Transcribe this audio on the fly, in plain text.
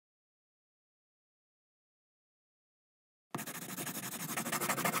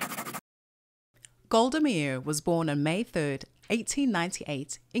Golda Meir was born on May 3,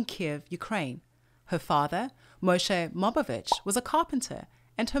 1898 in Kiev, Ukraine. Her father, Moshe Mobovich, was a carpenter,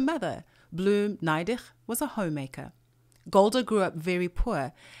 and her mother, Blum Neidich, was a homemaker. Golda grew up very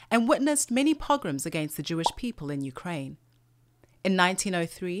poor and witnessed many pogroms against the Jewish people in Ukraine. In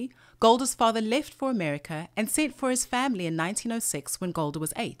 1903, Golda's father left for America and sent for his family in 1906 when Golda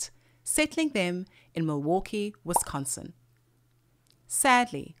was 8, settling them in Milwaukee, Wisconsin.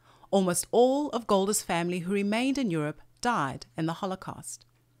 Sadly, almost all of Golda's family who remained in Europe died in the Holocaust.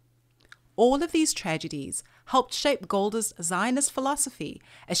 All of these tragedies helped shape Golda's Zionist philosophy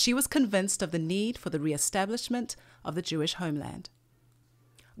as she was convinced of the need for the re-establishment of the Jewish homeland.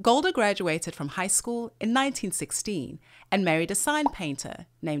 Golda graduated from high school in 1916 and married a sign painter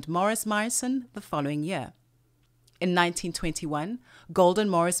named Morris Meyerson the following year. In 1921, Golda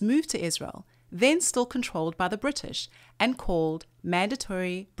and Morris moved to Israel, then still controlled by the British and called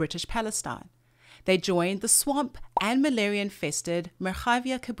Mandatory British Palestine. They joined the swamp and malaria-infested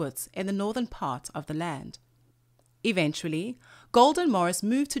Merchavia kibbutz in the northern part of the land. Eventually, Golda and Morris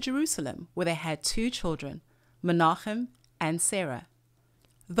moved to Jerusalem, where they had 2 children, Menachem and Sarah.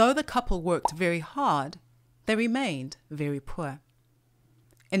 Though the couple worked very hard, they remained very poor.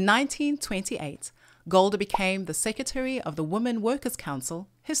 In 1928, Golda became the secretary of the Women Workers' Council,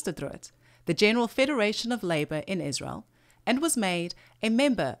 Histadrut, the General Federation of Labor in Israel, and was made a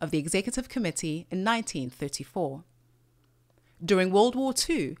member of the Executive Committee in 1934. During World War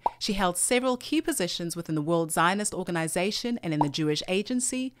II, she held several key positions within the World Zionist Organization and in the Jewish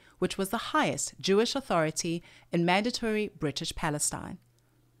Agency, which was the highest Jewish authority in Mandatory British Palestine.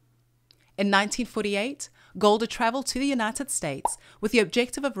 In 1948, Golda traveled to the United States with the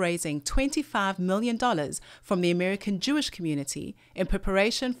objective of raising $25 million from the American Jewish community in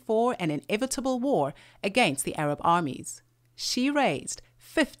preparation for an inevitable war against the Arab armies. She raised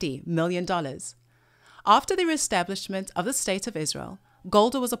 $50 million. After the reestablishment of the State of Israel,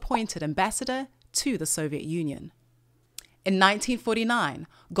 Golda was appointed ambassador to the Soviet Union. In 1949,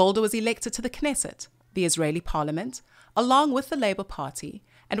 Golda was elected to the Knesset, the Israeli parliament, along with the Labour Party,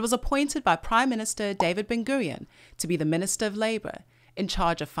 and was appointed by Prime Minister David Ben-Gurion to be the Minister of Labour, in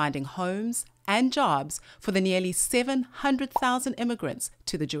charge of finding homes and jobs for the nearly 700,000 immigrants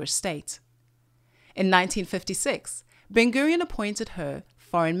to the Jewish state. In 1956, Ben-Gurion appointed her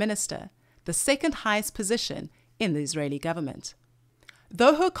Foreign Minister, the second highest position in the Israeli government.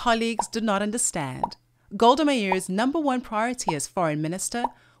 Though her colleagues did not understand, Golda Meir's #1 priority as Foreign Minister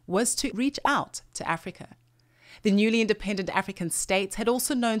was to reach out to Africa. The newly independent African states had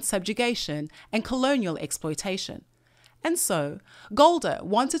also known subjugation and colonial exploitation, and so Golda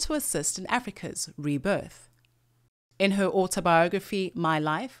wanted to assist in Africa's rebirth. In her autobiography, My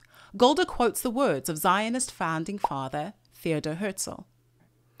Life, Golda quotes the words of Zionist founding father Theodor Herzl.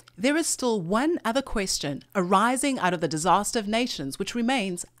 There is still one other question arising out of the disaster of nations which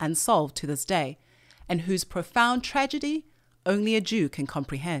remains unsolved to this day, and whose profound tragedy only a Jew can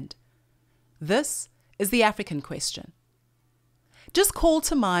comprehend. This is the African question. Just call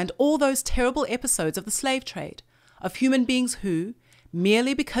to mind all those terrible episodes of the slave trade, of human beings who,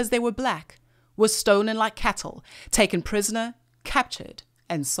 merely because they were black, were stolen like cattle, taken prisoner, captured,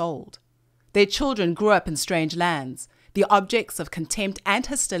 and sold. Their children grew up in strange lands, the objects of contempt and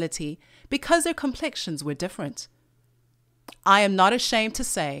hostility because their complexions were different. I am not ashamed to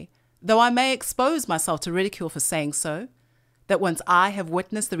say, though I may expose myself to ridicule for saying so, that once I have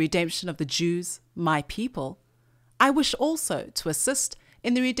witnessed the redemption of the Jews, my people, I wish also to assist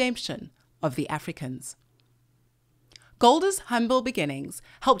in the redemption of the Africans. Golda's humble beginnings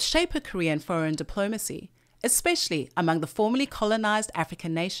helped shape her career in foreign diplomacy, especially among the formerly colonized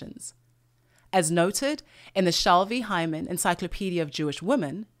African nations. As noted in the Shalvi Hyman Encyclopedia of Jewish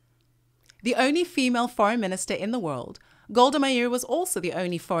Women, the only female foreign minister in the world, Golda Meir was also the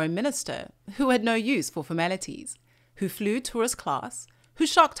only foreign minister who had no use for formalities, who flew tourist class, who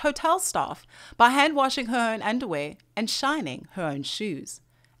shocked hotel staff by hand-washing her own underwear and shining her own shoes,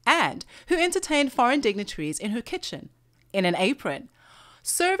 and who entertained foreign dignitaries in her kitchen, in an apron,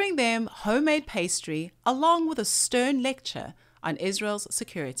 serving them homemade pastry along with a stern lecture on Israel's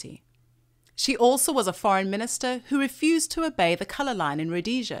security. She also was a foreign minister who refused to obey the color line in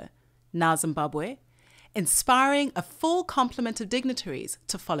Rhodesia, now Zimbabwe, inspiring a full complement of dignitaries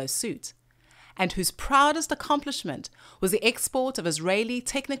to follow suit, and whose proudest accomplishment was the export of Israeli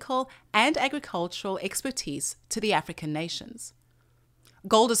technical and agricultural expertise to the African nations.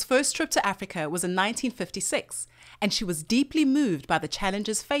 Golda's first trip to Africa was in 1956, and she was deeply moved by the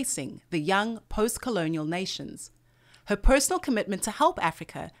challenges facing the young post-colonial nations. Her personal commitment to help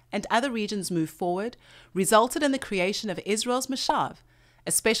Africa and other regions move forward resulted in the creation of Israel's Mashav,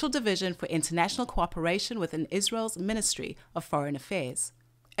 a special division for international cooperation within Israel's Ministry of Foreign Affairs.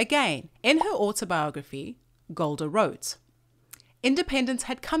 Again, in her autobiography, Golda wrote, "Independence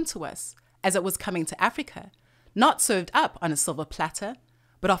had come to us, as it was coming to Africa, not served up on a silver platter,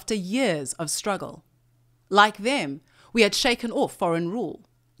 but after years of struggle. Like them, we had shaken off foreign rule.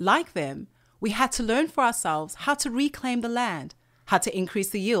 Like them, we had to learn for ourselves how to reclaim the land, how to increase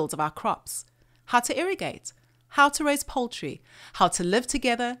the yields of our crops, how to irrigate, how to raise poultry, how to live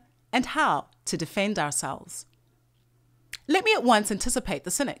together, and how to defend ourselves." Let me at once anticipate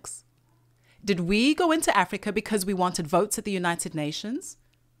the cynics. Did we go into Africa because we wanted votes at the United Nations?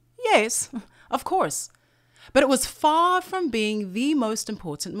 Yes, of course. But it was far from being the most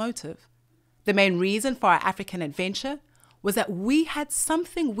important motive. The main reason for our African adventure was that we had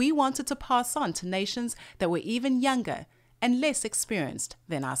something we wanted to pass on to nations that were even younger and less experienced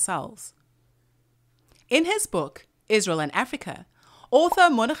than ourselves. In his book, Israel and Africa, author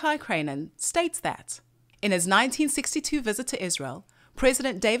Mordechai Krainen states that, in his 1962 visit to Israel,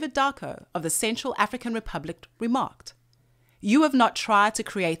 President David Darko of the Central African Republic remarked, "You have not tried to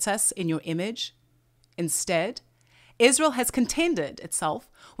create us in your image. Instead, Israel has contented itself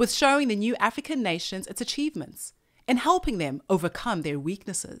with showing the new African nations its achievements and helping them overcome their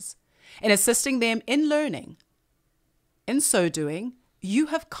weaknesses and assisting them in learning. In so doing, you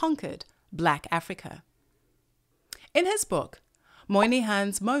have conquered Black Africa." In his book,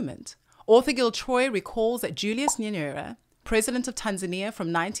 Moynihan's Moment, author Gil Troy recalls that Julius Nyerere, president of Tanzania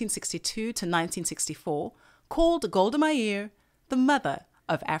from 1962 to 1964, called Golda Meir the mother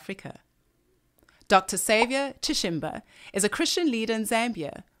of Africa. Dr. Xavier Chishimba is a Christian leader in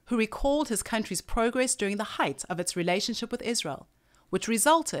Zambia who recalled his country's progress during the height of its relationship with Israel, which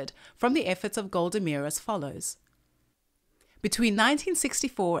resulted from the efforts of Golda Meir as follows. Between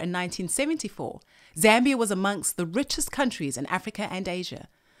 1964 and 1974, Zambia was amongst the richest countries in Africa and Asia.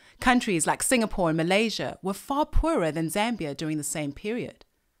 Countries like Singapore and Malaysia were far poorer than Zambia during the same period.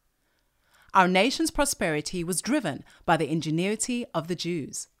 Our nation's prosperity was driven by the ingenuity of the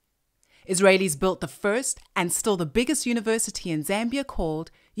Jews. Israelis built the first and still the biggest university in Zambia called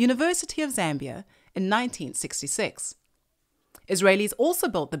University of Zambia in 1966. Israelis also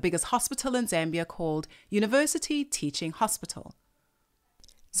built the biggest hospital in Zambia called University Teaching Hospital.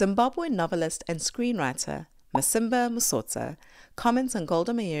 Zimbabwean novelist and screenwriter Masimba Musotsa comments on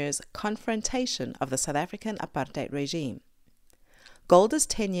Golda Meir's confrontation of the South African apartheid regime. Golda's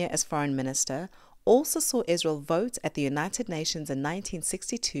tenure as foreign minister also saw Israel vote at the United Nations in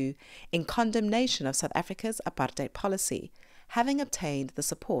 1962 in condemnation of South Africa's apartheid policy, having obtained the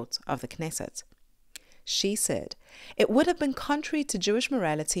support of the Knesset. She said, "It would have been contrary to Jewish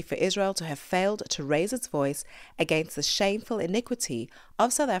morality for Israel to have failed to raise its voice against the shameful iniquity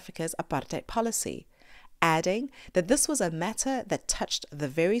of South Africa's apartheid policy," adding that this was a matter that touched the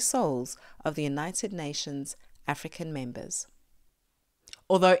very souls of the United Nations African members.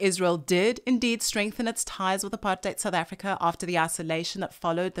 Although Israel did indeed strengthen its ties with apartheid South Africa after the isolation that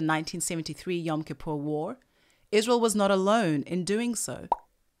followed the 1973 Yom Kippur War, Israel was not alone in doing so.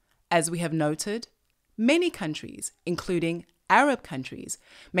 As we have noted, many countries, including Arab countries,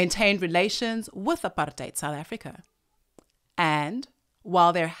 maintained relations with apartheid South Africa. And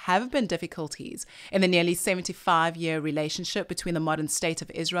while there have been difficulties in the nearly 75-year relationship between the modern state of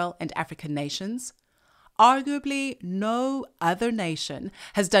Israel and African nations, arguably no other nation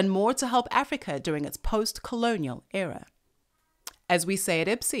has done more to help Africa during its post-colonial era. As we say at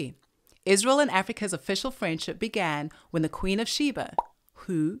IPSI, Israel and Africa's official friendship began when the Queen of Sheba,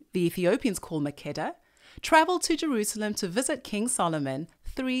 who the Ethiopians call Makeda, traveled to Jerusalem to visit King Solomon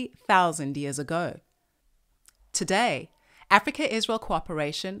 3,000 years ago. Today, Africa-Israel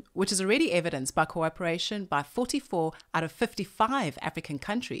cooperation, which is already evidenced by cooperation by 44 out of 55 African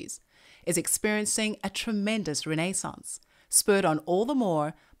countries, is experiencing a tremendous renaissance, spurred on all the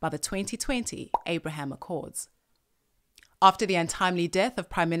more by the 2020 Abraham Accords. After the untimely death of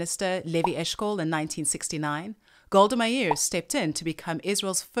Prime Minister Levi Eshkol in 1969, Golda Meir stepped in to become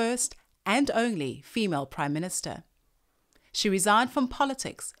Israel's first and only female prime minister. She resigned from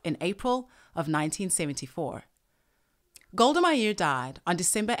politics in April of 1974. Golda Meir died on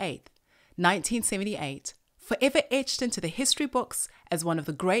December 8, 1978, forever etched into the history books as one of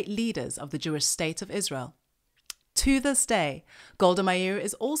the great leaders of the Jewish state of Israel. To this day, Golda Meir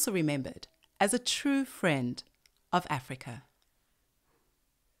is also remembered as a true friend of Africa.